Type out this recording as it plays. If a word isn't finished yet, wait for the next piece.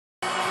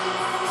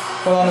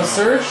Put on the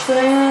search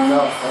thing?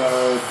 No,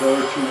 go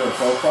to your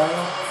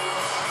profile.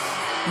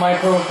 My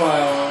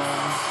profile.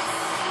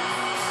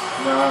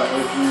 Now,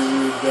 if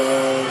you go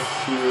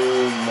to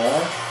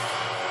more,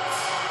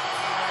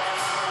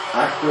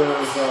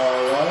 active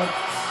log,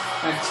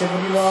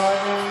 Activity log.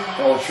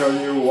 it'll show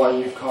you what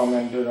you've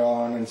commented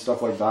on and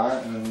stuff like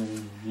that,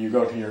 and you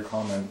go to your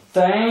comment.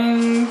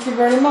 Thank you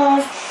very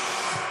much.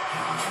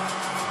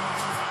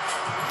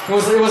 It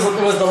was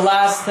the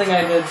last thing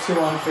I did too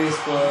on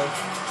Facebook.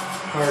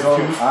 Go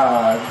into the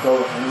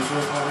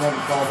comment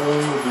probably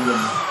would be the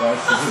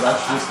best, because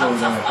that's just going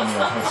to come in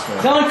your history.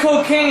 It's on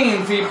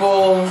cocaine,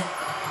 people.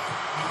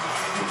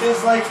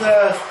 It's like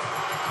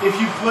if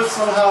you put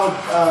somehow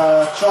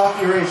chalk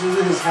erasers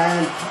in his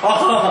hand,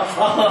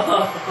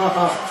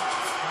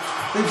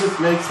 it just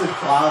makes it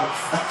cloud.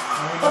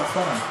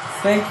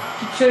 Thank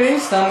you,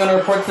 Chase. Now I'm going to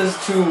report this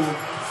to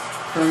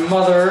her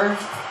mother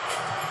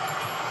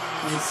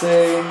and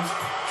say,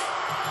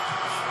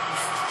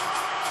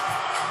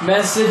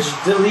 message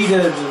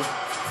deleted.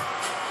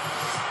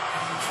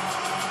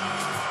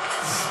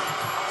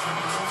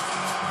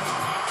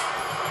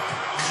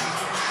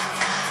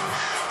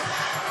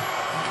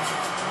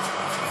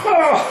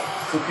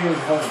 Cocaine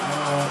help.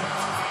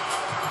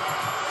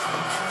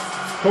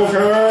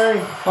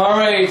 Cocaine!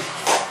 Alright,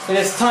 it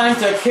is time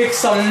to kick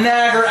some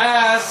nagger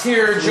ass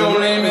here, Joe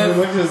Namath.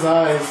 Look at his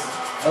eyes.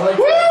 I like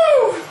Woo!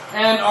 that.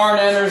 And Arn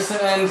Anderson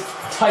and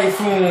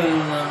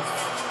Typhoon.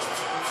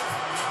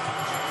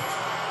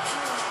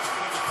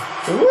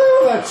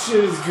 Woo, that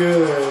shit is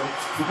good.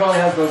 He probably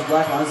has those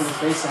black lines in his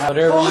face to have.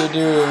 Whatever you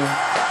do.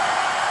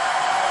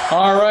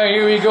 Alright,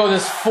 here we go.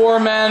 This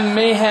 4-man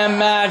mayhem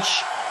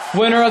match.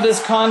 Winner of this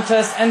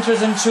contest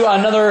enters into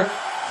another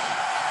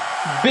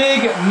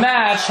big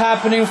match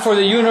happening for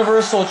the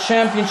Universal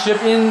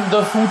Championship in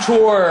the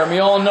future. We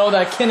all know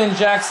that Kenan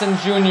Jackson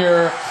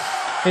Jr.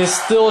 is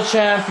still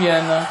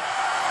champion.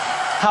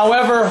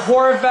 However,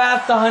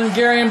 Horvath, the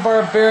Hungarian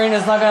barbarian,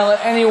 is not going to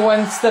let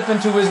anyone step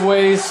into his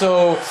way.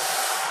 So,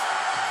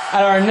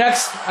 at our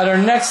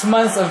next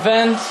month's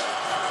event,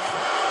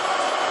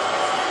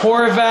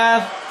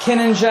 Horvath,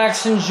 Kenan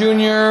Jackson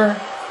Jr.,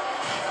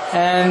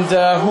 and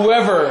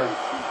whoever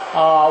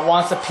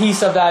wants a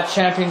piece of that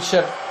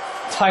championship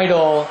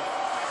title,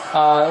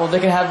 well, they'll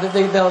have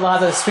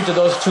to speak to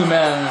those two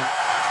men.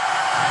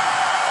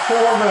 Which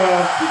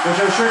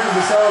I'm sure can be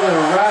settled in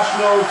a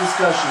rational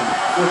discussion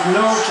with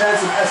no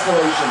chance of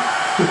escalation.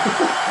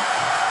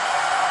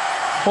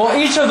 Well,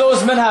 each of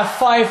those men have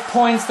 5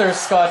 points there,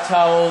 Scott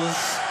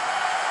Towels.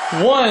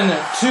 1,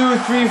 2,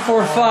 3,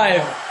 4,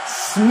 5.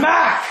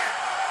 Smack!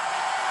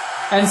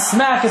 And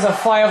smack is a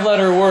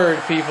 5-letter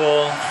word,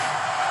 people.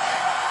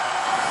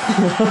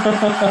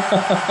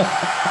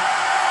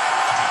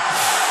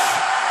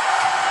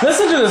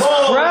 Listen to this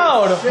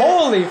crowd. Shit.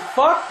 Holy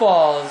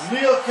fuckballs.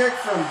 Real kick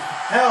from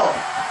hell.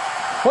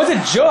 What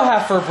did Joe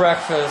have for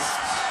breakfast?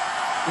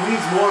 He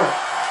needs more.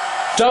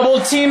 Double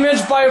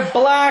teamage by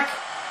Black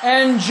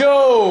and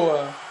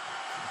Joe.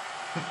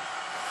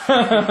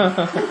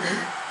 I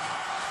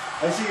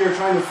see you're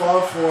trying to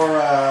file for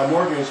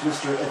mortgage,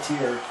 Mr.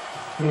 Atir.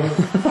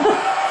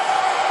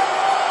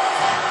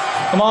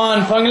 Come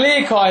on,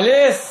 Pengli,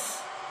 Kailis.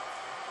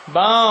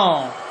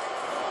 Boom.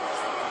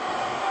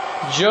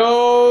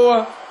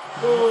 Joe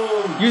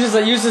uses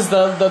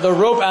the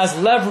rope as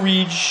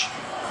leverage.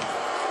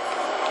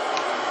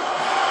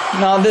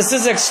 Now this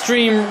is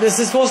extreme. This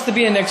is supposed to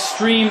be an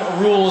Extreme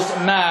Rules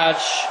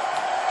match,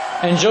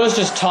 and Joe's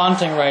just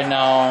taunting right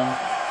now.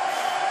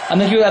 I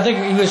think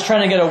he was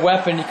trying to get a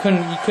weapon. He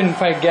couldn't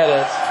quite get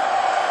it.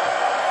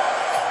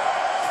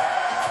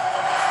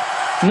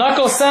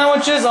 Knuckle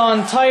sandwiches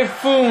on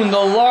Typhoon, the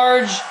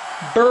large,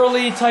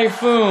 burly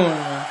Typhoon.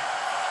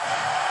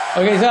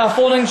 Okay, he's got a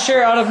folding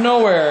chair out of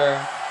nowhere.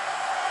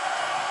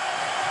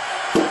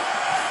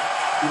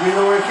 You didn't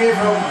know where it came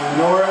from, you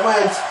know where it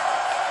went.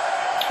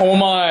 Oh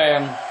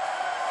my.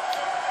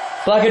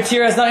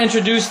 Blacketeer has not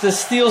introduced the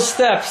steel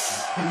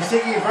steps. He's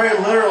taking it very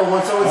literal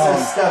when someone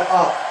says step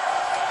up.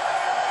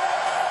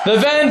 The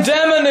Van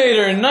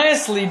Daminator,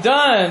 nicely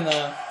done.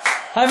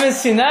 Haven't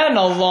seen that in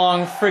a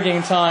long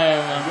frigging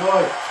time.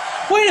 Good.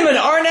 Wait a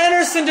minute, Arn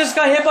Anderson just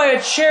got hit by a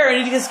chair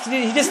and he just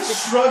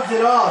Shrugged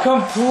it off.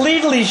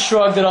 completely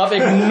shrugged it off,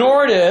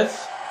 ignored it,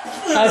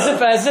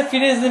 as if he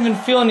didn't even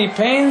feel any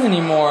pain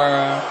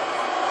anymore.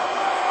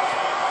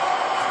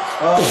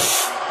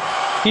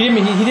 He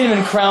didn't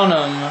even crown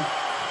him.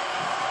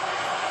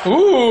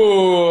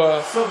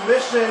 Ooh,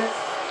 Submission.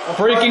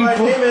 breaking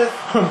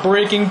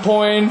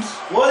point.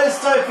 What is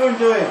Typhoon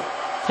doing?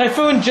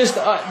 Typhoon just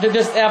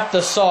effed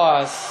the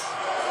sauce.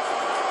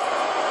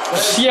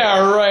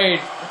 Yeah,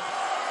 right.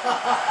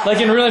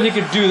 Like in real life, he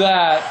could do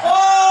that.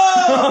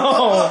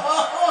 Oh!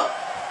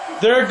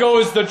 There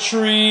goes the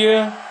tree.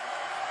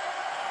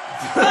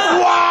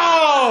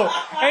 Wow!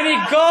 And he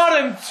got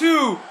him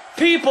too.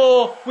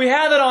 People, we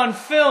had it on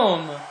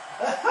film.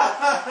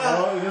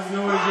 Oh, he doesn't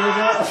know what he's doing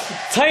now.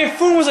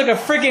 Typhoon was like a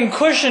freaking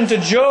cushion to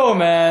Joe,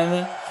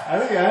 man. I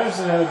think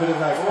Anderson had a bit of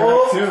that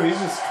crack too. He's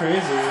just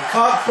crazy.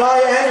 Caught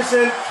by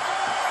Anderson.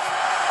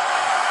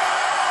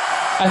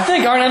 I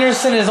think Arn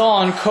Anderson is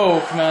on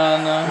coke,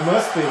 man. He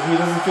must be. He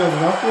doesn't feel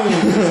nothing.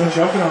 He's just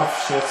jumping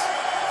off shit.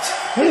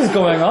 What is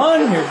going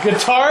on here?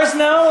 Guitars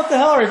now? What the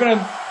hell? Are you gonna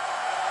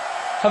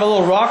have a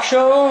little rock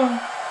show?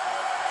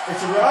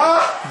 It's a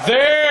rock.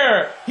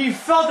 There! He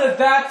felt it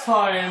that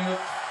time,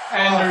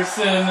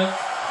 Anderson.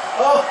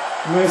 Oh,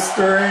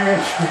 Mr.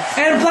 Anderson.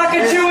 And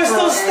Blacketeer was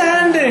still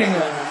standing!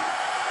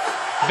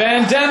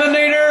 Van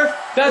Daminator?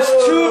 That's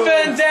two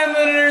Van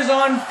Daminators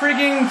on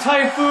freaking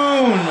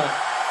Typhoon!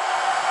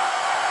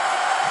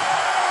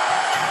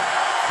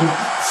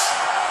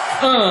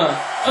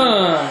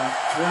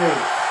 Wait.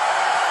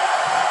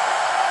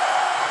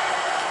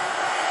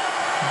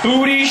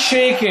 Booty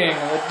shaking.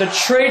 The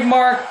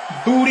trademark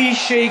booty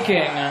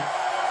shaking.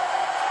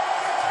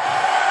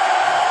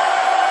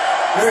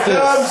 Here it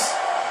comes.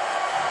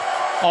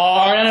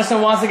 Oh, Arn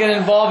Anderson wants to get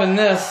involved in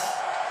this.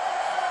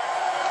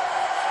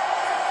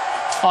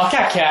 Oh,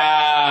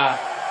 caca.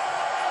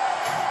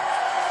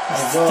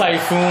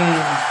 Typhoon.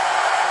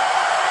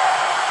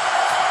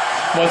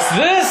 What's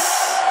this?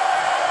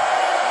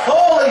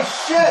 Holy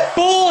shit!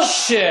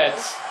 Bullshit!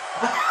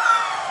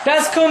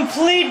 That's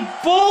complete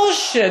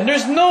bullshit.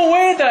 There's no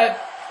way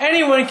that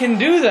anyone can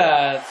do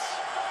that.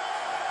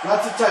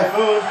 Not to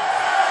Typhoon.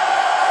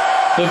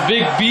 The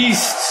big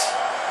beast.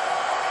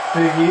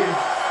 Big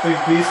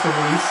beast of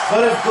East.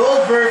 But if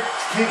Goldberg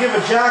can give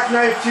a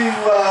jackknife to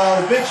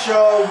the Big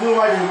Show, who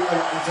am I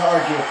to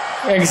argue?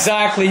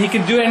 Exactly. He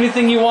can do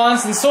anything he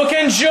wants, and so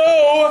can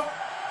Joe.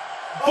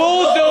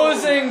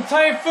 Bulldozing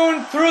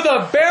Typhoon through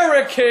the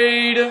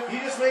barricade. He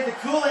just made the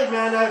Kool-Aid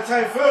Man out of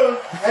Typhoon,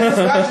 and this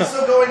match is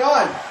still going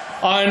on.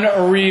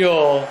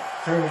 Unreal.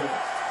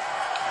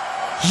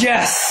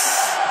 Yes.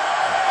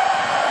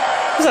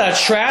 Is that a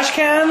trash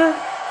can?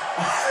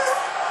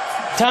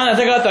 Time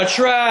to take out the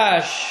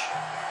trash.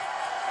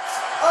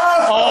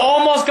 Oh,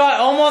 almost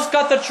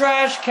got the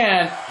trash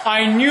can.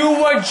 I knew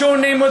what Joe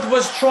Namath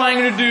was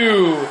trying to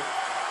do.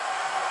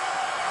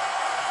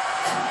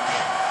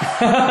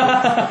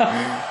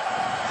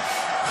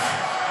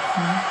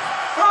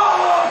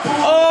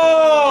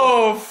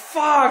 Oh,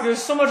 fuck.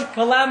 There's so much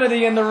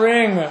calamity in the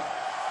ring.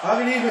 How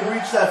did he even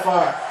reach that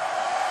far?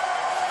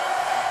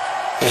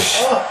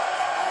 Oh,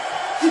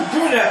 keep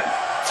doing that.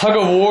 Tug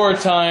of war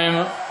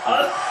time.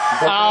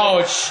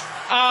 Ouch.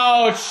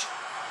 Ouch.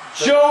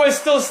 Joe is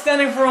still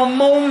standing for a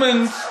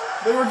moment.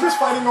 They were just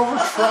fighting over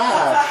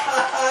trash.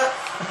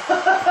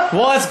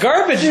 Well, it's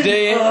garbage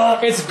day.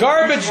 It's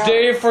garbage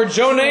day for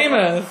Joe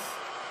Namath.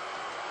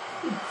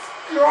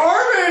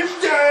 Garbage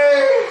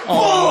day!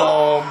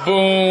 Oh,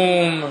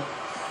 boom.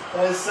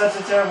 That is such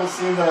a terrible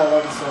scene, but I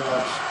love it so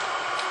much.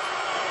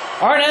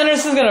 Arn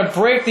Anderson's gonna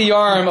break the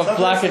arm of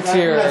Sometimes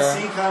Blacketeer. that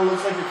scene kind of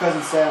looks like your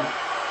cousin Sam.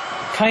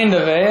 Kind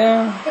of,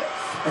 eh?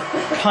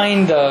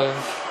 Kind of.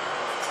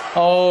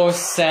 Oh,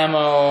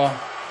 Samo.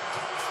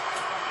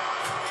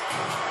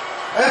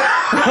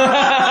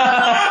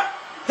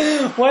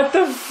 What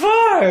the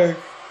fuck?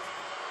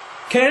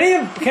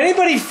 Can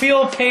anybody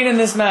feel pain in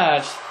this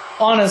match?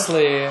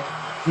 Honestly.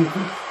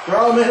 They're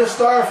all made of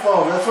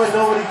styrofoam. That's why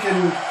nobody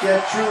can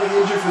get truly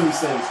injured from these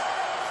things.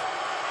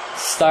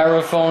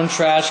 Styrofoam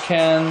trash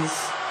cans.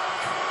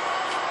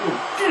 Ooh,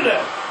 do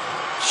that.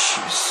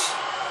 Jeez.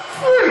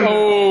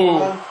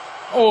 Oh.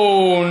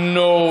 Oh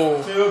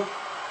no. 2.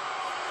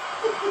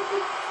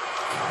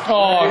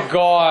 Oh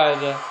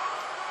God.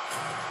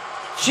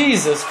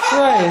 Jesus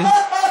Christ.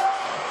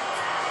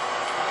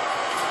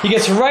 He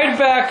gets right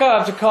back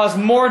up to cause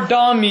more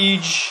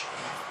damage.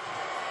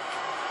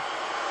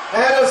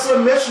 And a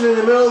submission in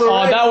the middle of the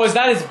ring. Oh,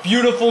 that is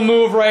beautiful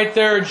move right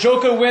there. Joe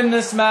could win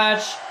this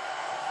match.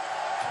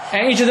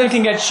 And each of them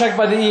can get checked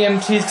by the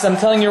EMTs, because I'm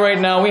telling you right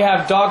now, we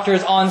have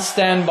doctors on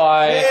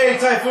standby. Hey,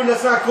 Typhoon,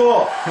 that's not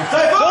cool.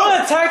 Typhoon!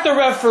 Don't attack the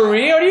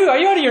referee. Are you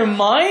out of your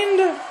mind?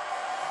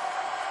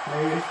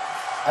 Maybe.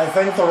 I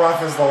think the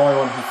ref is the only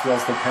one who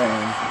feels the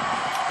pain.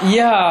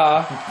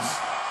 Yeah.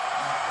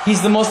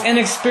 He's the most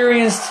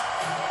inexperienced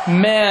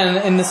man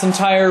in this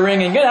entire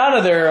ring. And get out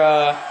of there,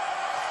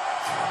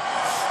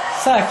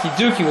 Saki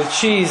Dookie with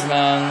cheese,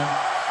 man.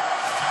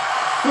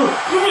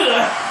 Give me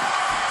that!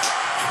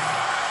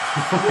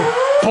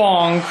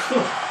 Bonk.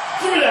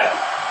 Give me that!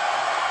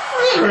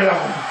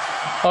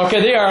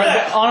 Okay, they are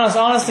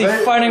honestly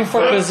fighting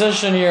for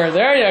position here.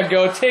 There you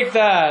go, take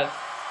that.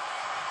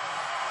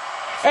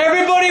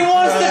 Everybody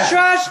wants the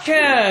trash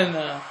can!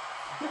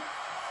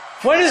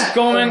 What is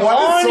going What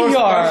on is so here?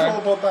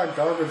 special about that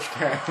garbage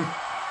can?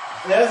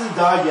 It hasn't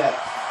died yet.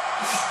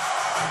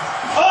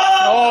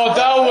 Oh,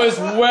 that was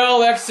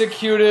well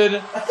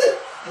executed.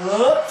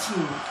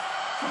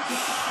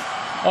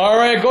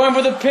 Alright, going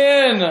for the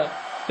pin.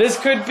 This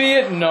could be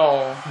it.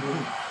 No.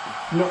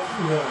 No.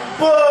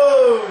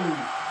 Boom!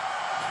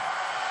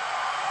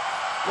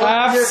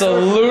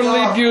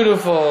 Absolutely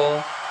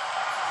beautiful.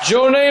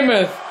 Joe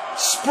Namath.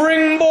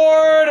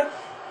 Springboard.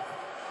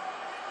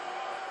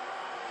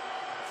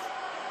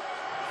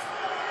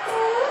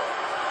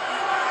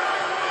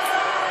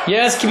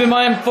 Yes, keep in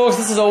mind, folks,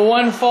 this is a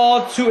one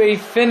fall to a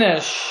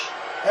finish.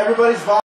 Everybody's